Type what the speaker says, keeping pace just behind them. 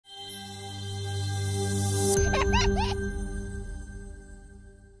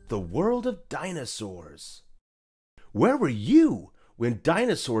The world of dinosaurs. Where were you when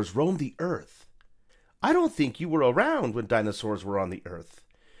dinosaurs roamed the earth? I don't think you were around when dinosaurs were on the earth.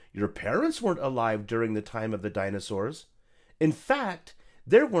 Your parents weren't alive during the time of the dinosaurs. In fact,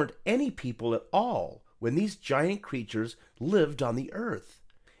 there weren't any people at all when these giant creatures lived on the earth.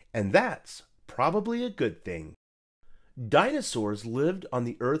 And that's probably a good thing. Dinosaurs lived on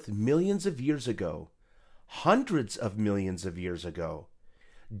the earth millions of years ago, hundreds of millions of years ago.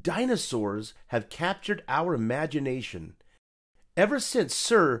 Dinosaurs have captured our imagination. Ever since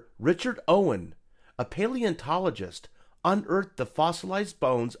Sir Richard Owen, a paleontologist, unearthed the fossilized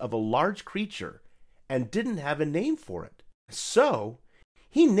bones of a large creature and didn't have a name for it. So,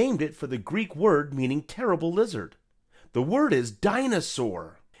 he named it for the Greek word meaning terrible lizard. The word is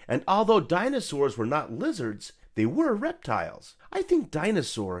dinosaur. And although dinosaurs were not lizards, they were reptiles. I think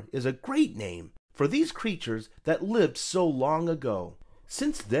dinosaur is a great name for these creatures that lived so long ago.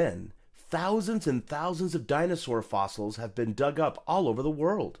 Since then, thousands and thousands of dinosaur fossils have been dug up all over the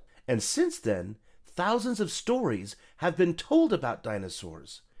world. And since then, thousands of stories have been told about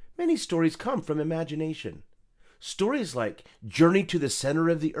dinosaurs. Many stories come from imagination. Stories like Journey to the Center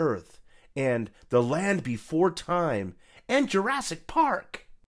of the Earth, and The Land Before Time, and Jurassic Park.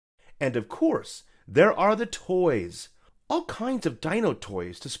 And of course, there are the toys. All kinds of dino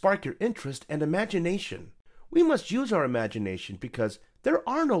toys to spark your interest and imagination. We must use our imagination because there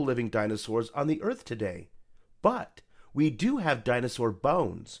are no living dinosaurs on the earth today. But we do have dinosaur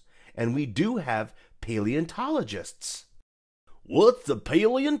bones, and we do have paleontologists. What's a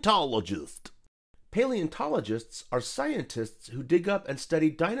paleontologist? Paleontologists are scientists who dig up and study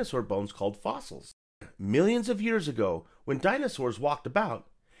dinosaur bones called fossils. Millions of years ago, when dinosaurs walked about,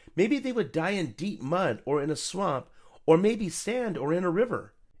 maybe they would die in deep mud or in a swamp, or maybe sand or in a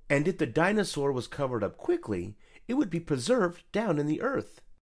river. And if the dinosaur was covered up quickly, it would be preserved down in the earth.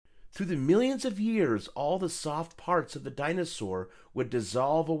 Through the millions of years, all the soft parts of the dinosaur would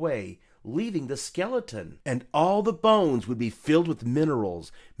dissolve away, leaving the skeleton, and all the bones would be filled with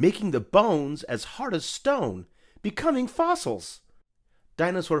minerals, making the bones as hard as stone, becoming fossils.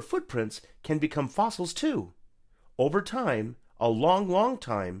 Dinosaur footprints can become fossils too. Over time, a long, long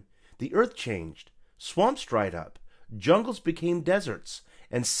time, the earth changed, swamps dried up, jungles became deserts,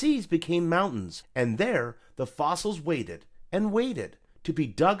 and seas became mountains, and there the fossils waited and waited to be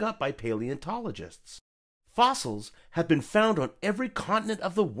dug up by paleontologists. Fossils have been found on every continent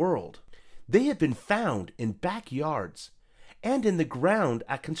of the world. They have been found in backyards and in the ground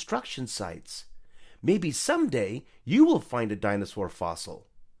at construction sites. Maybe someday you will find a dinosaur fossil.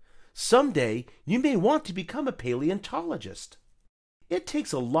 Someday you may want to become a paleontologist. It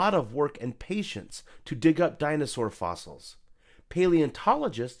takes a lot of work and patience to dig up dinosaur fossils.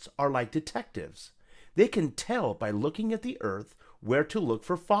 Paleontologists are like detectives. They can tell by looking at the earth where to look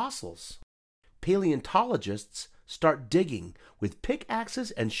for fossils. Paleontologists start digging with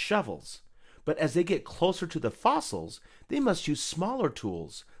pickaxes and shovels, but as they get closer to the fossils, they must use smaller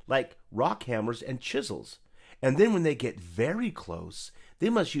tools like rock hammers and chisels. And then when they get very close, they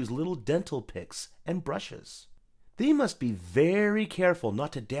must use little dental picks and brushes. They must be very careful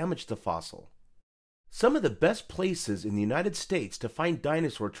not to damage the fossil. Some of the best places in the United States to find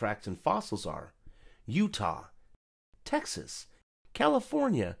dinosaur tracks and fossils are Utah, Texas,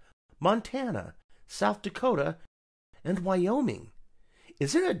 California, Montana, South Dakota, and Wyoming.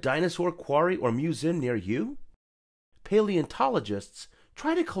 Is there a dinosaur quarry or museum near you? Paleontologists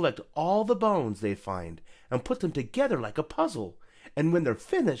try to collect all the bones they find and put them together like a puzzle, and when they're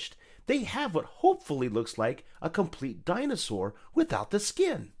finished, they have what hopefully looks like a complete dinosaur without the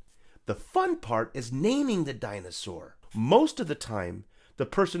skin. The fun part is naming the dinosaur. Most of the time, the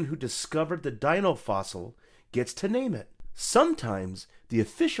person who discovered the dino fossil gets to name it. Sometimes the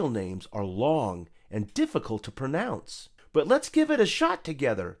official names are long and difficult to pronounce. But let's give it a shot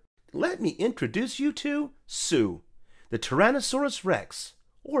together. Let me introduce you to Sue, the Tyrannosaurus rex,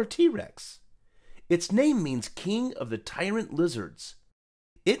 or T-Rex. Its name means king of the tyrant lizards.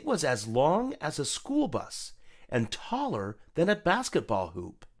 It was as long as a school bus and taller than a basketball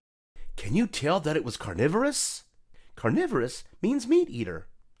hoop. Can you tell that it was carnivorous? Carnivorous means meat eater.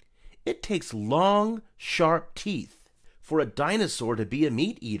 It takes long, sharp teeth for a dinosaur to be a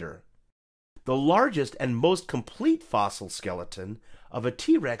meat eater. The largest and most complete fossil skeleton of a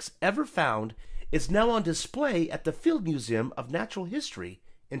T-Rex ever found is now on display at the Field Museum of Natural History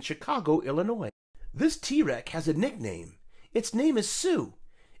in Chicago, Illinois. This T-Rex has a nickname. Its name is Sue.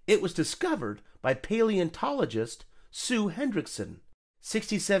 It was discovered by paleontologist Sue Hendrickson.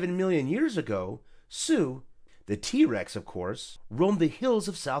 67 million years ago, Sue, the T-Rex of course, roamed the hills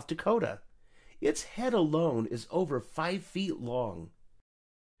of South Dakota. Its head alone is over 5 feet long.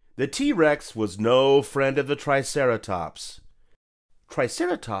 The T-Rex was no friend of the Triceratops.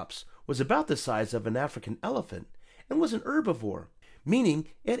 Triceratops was about the size of an African elephant and was an herbivore, meaning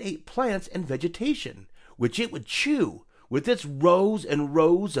it ate plants and vegetation, which it would chew with its rows and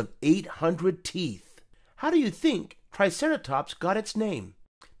rows of 800 teeth. How do you think Triceratops got its name?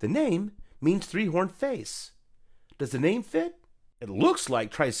 The name means three-horned face. Does the name fit? It looks like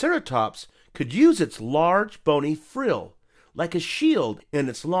Triceratops could use its large, bony frill, like a shield in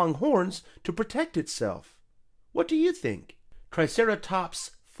its long horns, to protect itself. What do you think?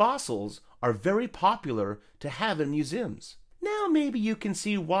 Triceratops fossils are very popular to have in museums. Now maybe you can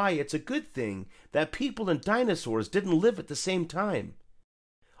see why it's a good thing that people and dinosaurs didn't live at the same time.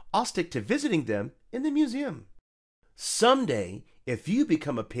 I'll stick to visiting them in the museum. Someday, if you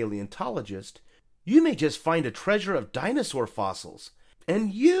become a paleontologist, you may just find a treasure of dinosaur fossils,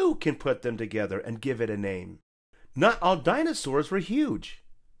 and you can put them together and give it a name. Not all dinosaurs were huge.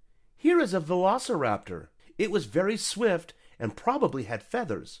 Here is a velociraptor. It was very swift and probably had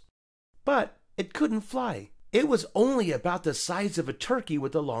feathers, but it couldn't fly. It was only about the size of a turkey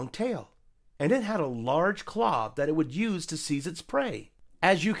with a long tail, and it had a large claw that it would use to seize its prey.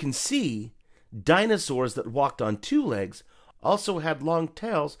 As you can see, dinosaurs that walked on two legs also had long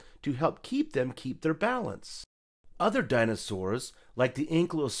tails to help keep their balance. Other dinosaurs, like the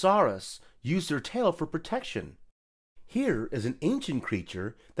Ankylosaurus, used their tail for protection. Here is an ancient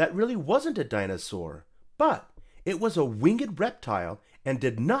creature that really wasn't a dinosaur, but it was a winged reptile and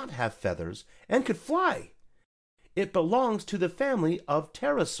did not have feathers and could fly. It belongs to the family of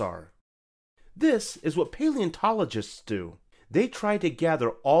pterosaur. This is what paleontologists do. They try to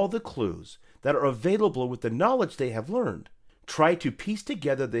gather all the clues that are available with the knowledge they have learned, try to piece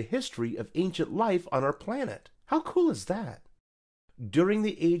together the history of ancient life on our planet. How cool is that? During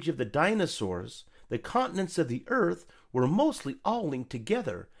the age of the dinosaurs, the continents of the Earth were mostly all linked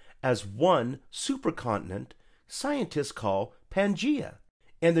together as one supercontinent scientists call Pangaea,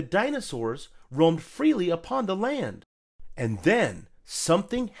 and the dinosaurs roamed freely upon the land. And then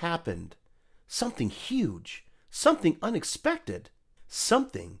something happened. Something huge. Something unexpected.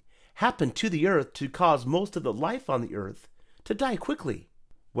 Something happened to the Earth to cause most of the life on the Earth to die quickly.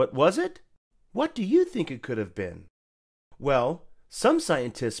 What was it? What do you think it could have been? Well, some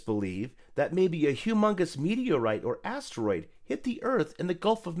scientists believe that maybe a humongous meteorite or asteroid hit the Earth in the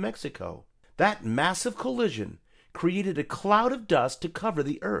Gulf of Mexico. That massive collision created a cloud of dust to cover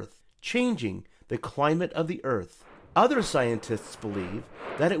the Earth, changing the climate of the Earth. Other scientists believe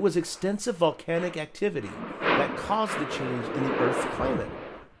that it was extensive volcanic activity that caused the change in the Earth's climate.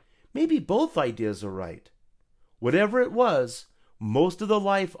 Maybe both ideas are right. Whatever it was, most of the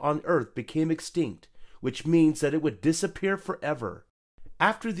life on Earth became extinct, which means that it would disappear forever.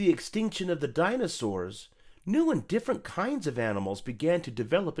 After the extinction of the dinosaurs, new and different kinds of animals began to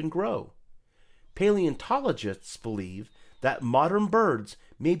develop and grow. Paleontologists believe that modern birds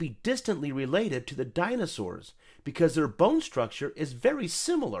may be distantly related to the dinosaurs because their bone structure is very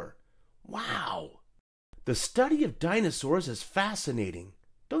similar. Wow! The study of dinosaurs is fascinating,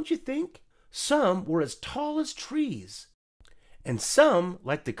 don't you think? Some were as tall as trees, and some,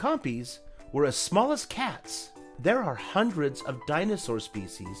 like the compies, were as small as cats. There are hundreds of dinosaur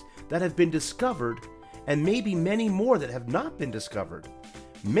species that have been discovered, and maybe many more that have not been discovered.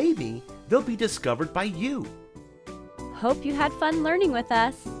 Maybe they'll be discovered by you. Hope you had fun learning with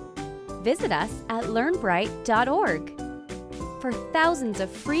us. Visit us at learnbright.org for thousands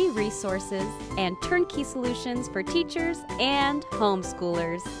of free resources and turnkey solutions for teachers and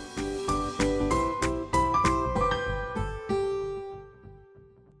homeschoolers.